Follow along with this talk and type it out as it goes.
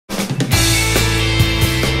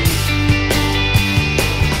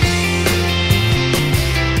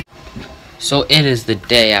So it is the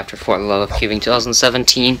day after Fort Love Cubing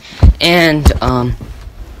 2017, and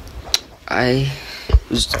I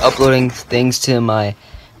was uploading things to my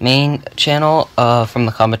main channel from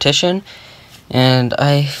the competition, and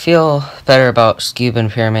I feel better about Scube and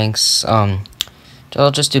Pyraminx.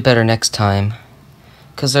 I'll just do better next time,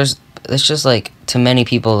 because there's just like to many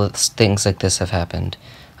people things like this have happened.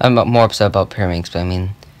 I'm more upset about Pyraminx, but I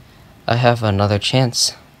mean, I have another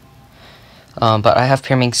chance. But I have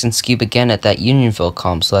Pyraminx and Scube again at that Unionville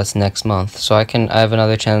comp, so that's next month. So I have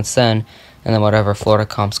another chance then, and then whatever Florida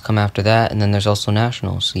comps come after that, and then there's also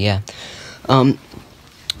nationals. So yeah,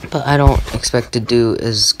 but I don't expect to do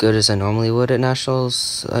as good as I normally would at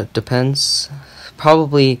nationals. Depends.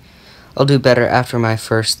 Probably I'll do better after my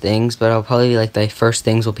first things, but I'll probably be like my first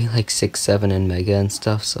things will be like 6, 7 in Mega and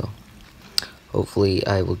stuff. So hopefully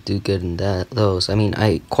I will do good in those. I mean,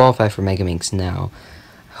 I qualify for Megaminx now.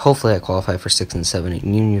 Hopefully I qualify for 6 and 7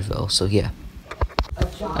 in Unionville, so yeah.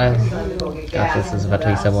 I got this is about to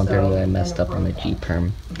be sub 130. I messed up on the G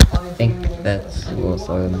perm. I think that's a little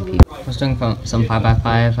slower than people. I was doing some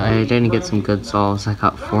 5x5. I didn't get some good solves. I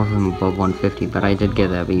got 4 of them above 150, but I did get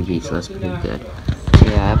that BV, so that's pretty good. So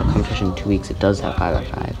yeah, I have a competition in 2 weeks. It does have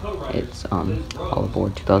 5x5. It's All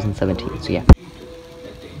Aboard 2017, so yeah.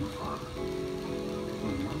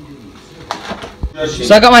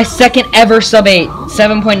 So I got my second ever sub 8,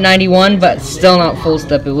 7.91, but still not full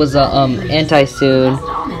step. It was a anti-soon,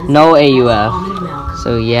 no AUF.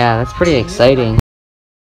 So yeah, that's pretty exciting.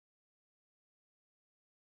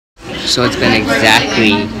 So it's been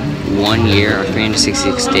exactly 1 year or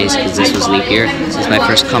 366 days because this was leap year. This is my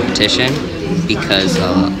first competition because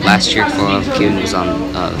last year Fort Love Cubing was on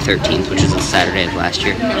the 13th, which is the Saturday of last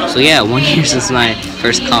year. So yeah, 1 year since my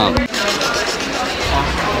first comp.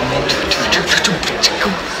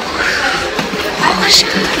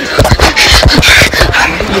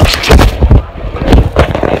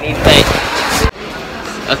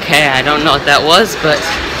 Okay, I don't know what that was, but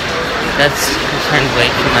that's kind of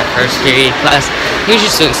late for my first period class. He was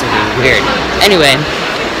just doing something weird. Anyway,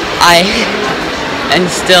 I am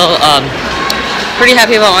still pretty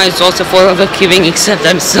happy about my results at Fort Love Cubing, except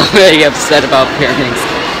I'm still really upset about Pyraminx.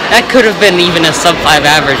 That could have been even a sub 5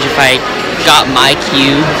 average if I got my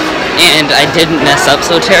cube and I didn't mess up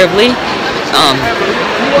so terribly.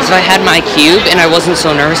 So I had my cube and I wasn't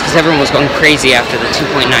so nervous because everyone was going crazy after the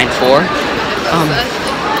 2.94.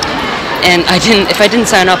 And if I didn't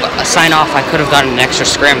sign off, I could have gotten an extra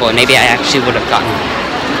scramble, and maybe I actually would have gotten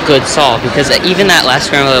a good solve, because even that last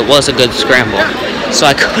scramble, it was a good scramble. So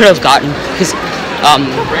I could have gotten, because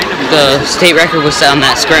the state record was set on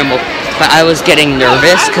that scramble, but I was getting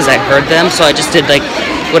nervous because I heard them, so I just did like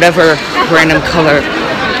whatever random color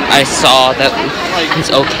I saw that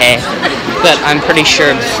was okay. But I'm pretty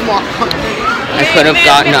sure I could have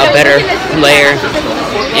gotten a better layer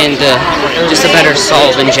and just a better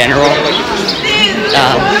solve in general.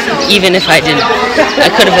 Even if I didn't, I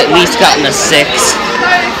could have at least gotten a 6,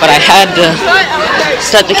 but I had to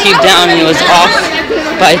set the cube down and it was off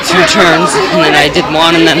by 2 turns, and then I did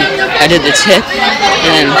 1, and then I did the tip,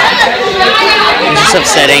 and it was just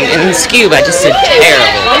upsetting. And in Scube, I just did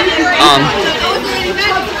terrible.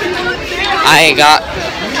 I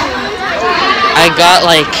got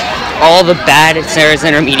like all the bad Sarah's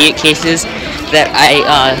intermediate cases that I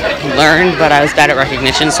learned, but I was bad at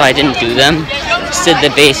recognition, so I didn't do them. Just did the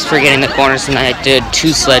base for getting the corners, and I did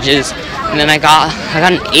 2 sledges, and then I got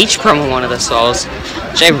an H perm on one of the solves,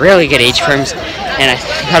 which I rarely get H perms, and I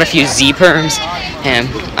got a few Z perms, and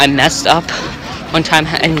I messed up. One time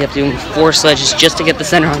I ended up doing 4 sledges just to get the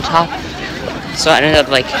center on top, so I ended up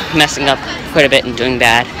like messing up quite a bit and doing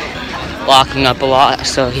bad, locking up a lot.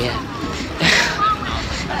 So yeah.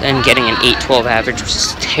 And getting an 8-12 average, which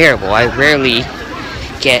is terrible. I rarely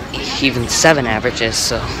get even 7 averages,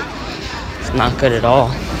 so it's not good at all.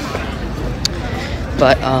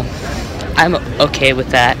 But I'm okay with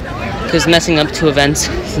that, because messing up 2 events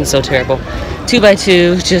isn't so terrible.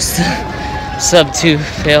 2x2, just sub 2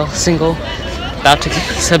 fail single, about to get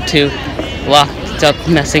sub 2, locked up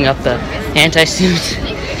messing up the anti-suit,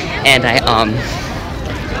 and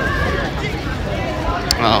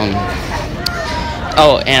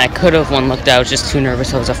oh, and I could have one looked. I was just too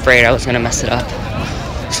nervous. I was afraid I was gonna mess it up.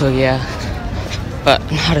 So yeah, but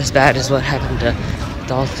not as bad as what happened to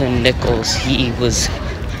Dalton Nichols.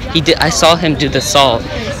 I saw him do the solve.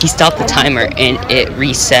 He stopped the timer and it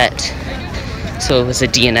reset, so it was a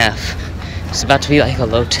DNF. It was about to be like a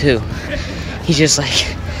low 2. He just like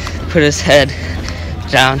put his head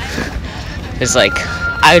down. It's like,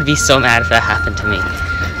 I would be so mad if that happened to me.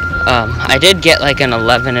 I did get like an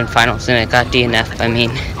 11 in finals and it got DNF. I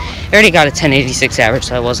mean, I already got a 1086 average,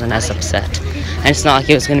 so I wasn't as upset. And it's not like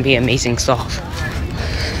it was going to be an amazing solve.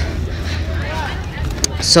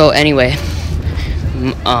 So anyway,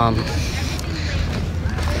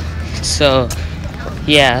 so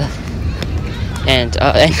yeah, and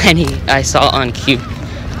then I saw on Cube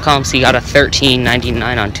Comps he got a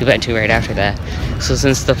 1399 on 2x2 right after that. So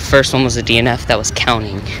since the first one was a DNF, that was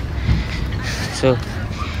counting. So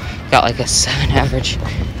got like a 7 average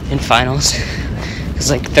in finals. It's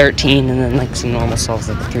like 13, and then like some normal solves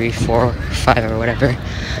like 3, 4, 5 or whatever.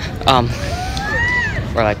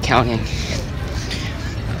 Or like counting.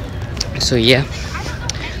 So yeah,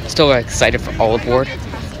 still excited for All Aboard,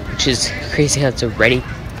 which is crazy how it's already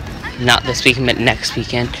not this weekend but next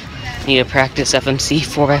weekend. Need to practice FMC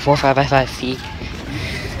 4x4, 5x5 feet,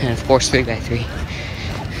 and of course 3x3.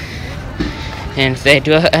 And if they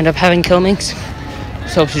do end up having Killminks,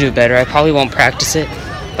 just hope to do better. I probably won't practice it,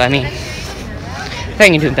 but I mean, if I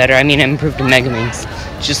can do better, I mean I improved to Megaminx,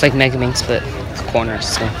 just like Megaminx but with corners.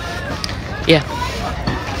 So yeah.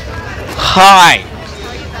 Hi.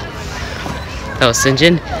 That was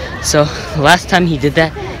Sinjin. So last time he did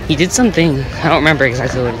that, he did something, I don't remember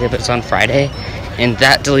exactly what he did, but it's on Friday, and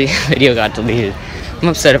that video got deleted. I'm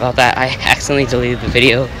upset about that. I accidentally deleted the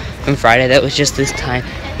video from Friday. That was just this time.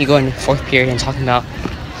 You go into 4th period and talking about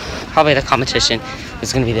probably the competition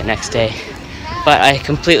was going to be the next day. But I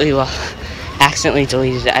completely accidentally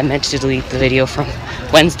deleted it. I meant to delete the video from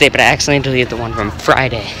Wednesday, but I accidentally deleted the one from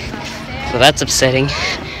Friday. So that's upsetting.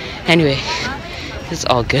 Anyway, it's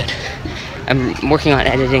all good. I'm working on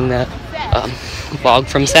editing the vlog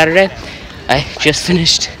from Saturday. I just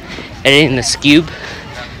finished editing the Scube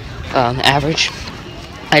average.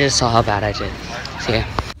 I just saw how bad I did. So yeah.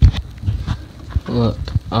 Look,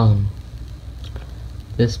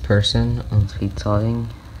 this person on speed solving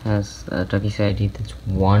has a WCID that's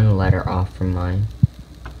 1 letter off from mine.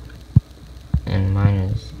 And mine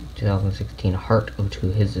is 2016 Heart 02.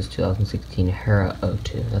 His is 2016 Hera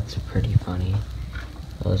 02. That's pretty funny.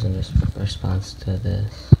 That was in response to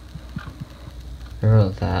this. I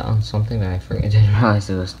wrote that on something that I didn't realize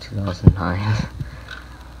it was 2009.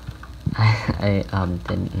 I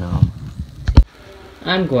didn't know.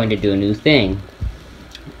 I'm going to do a new thing.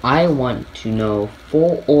 I want to know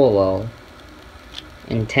full OLO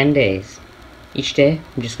in 10 days. Each day,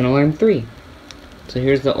 I'm just gonna learn 3. So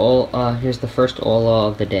here's the first OLO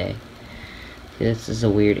of the day. This is a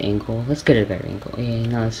weird angle. Let's get a better angle. Yeah,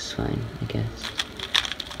 no, this is fine, I guess.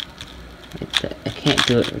 I can't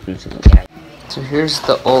do it within a single guy. So here's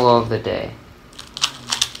the OLO of the day.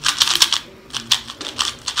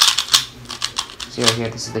 See right here,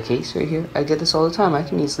 this is the case right here. I get this all the time. I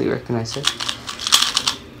can easily recognize it.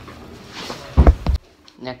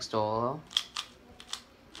 Next OLO.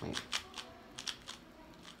 Wait.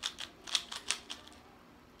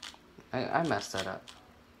 I messed that up.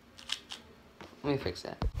 Let me fix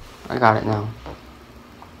that. I got it now.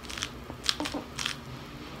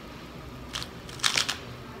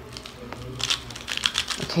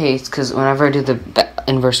 Okay, it's because whenever I do the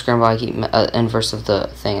inverse scramble, I keep inverse of the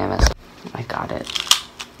thing I messed up. I got it.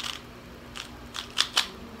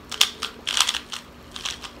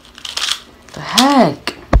 The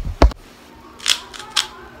heck?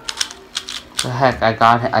 The heck, I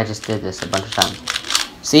got it. I just did this a bunch of times.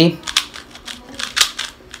 See?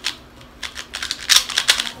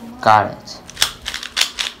 Got it.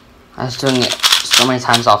 I was doing it so many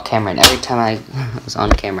times off camera, and every time I was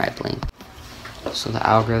on camera, I blinked. So the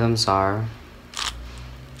algorithms are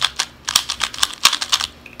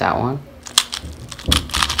that one.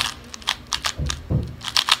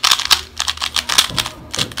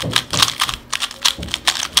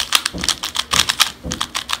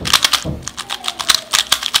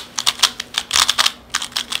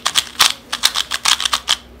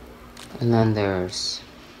 And then there's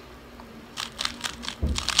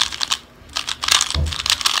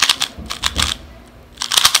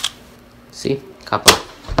see? Couple.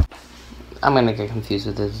 I'm gonna get confused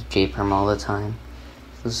with this J-perm all the time.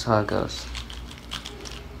 This is how it goes.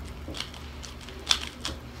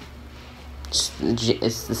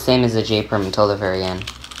 It's the same as the J-perm until the very end.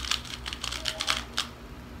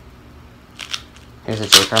 Here's a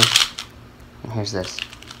J-perm, and here's this.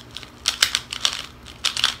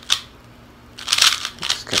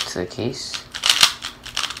 Let's get to the case.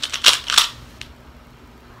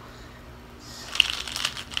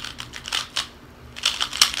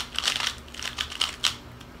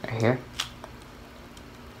 Here,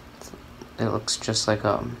 it looks just like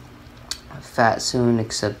a Fatsoon,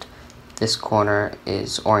 except this corner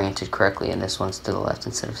is oriented correctly and this one's to the left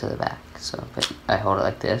instead of to the back. So if I hold it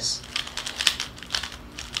like this,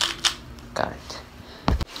 got it.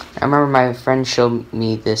 I remember my friend showed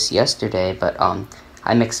me this yesterday, but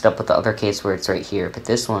I mixed it up with the other case where it's right here. But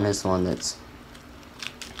this one is the one that's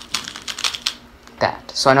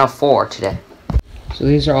that. So I know 4 today. So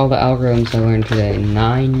these are all the algorithms I learned today.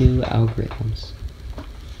 9 new algorithms.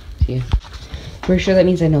 See? Pretty sure that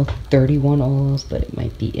means I know 31 all else, but it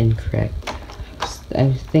might be incorrect.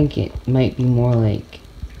 I think it might be more like...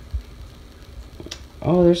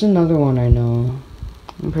 Oh, there's another one I know.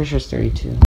 I'm pretty sure it's 32.